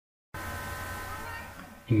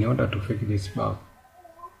In order to fix this bug,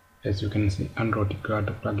 as you can see, Android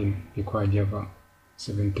Gradle plugin requires Java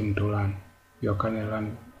 17 to run. You are currently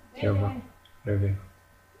running Java 11.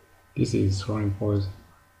 This is running pause.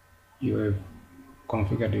 You have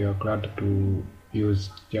configured your Gradle to use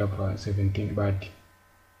Java 17, but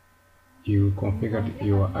you configured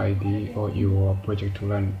your IDE or your project to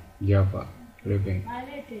run Java 11.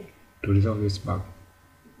 To resolve this bug,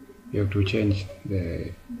 you have to change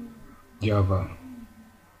the Java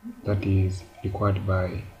that is required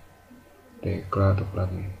by the Gradle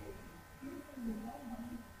plugin.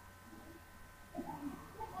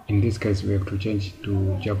 In this case, we have to change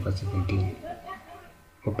to Java 17.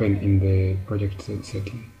 Open in the project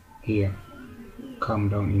setting. Here, come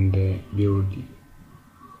down in the build.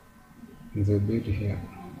 In the build here,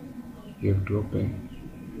 you have to open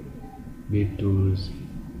build tools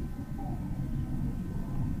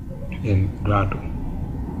and Gradle.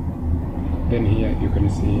 Then here you can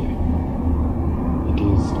see it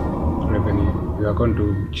is revenue. We are going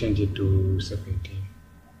to change it to 17.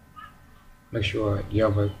 Make sure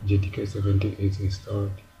Java JDK 17 is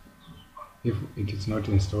installed. If it is not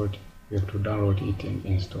installed, you have to download it and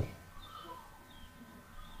install.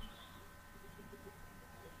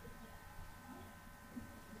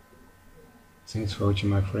 Thanks for watching,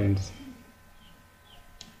 my friends.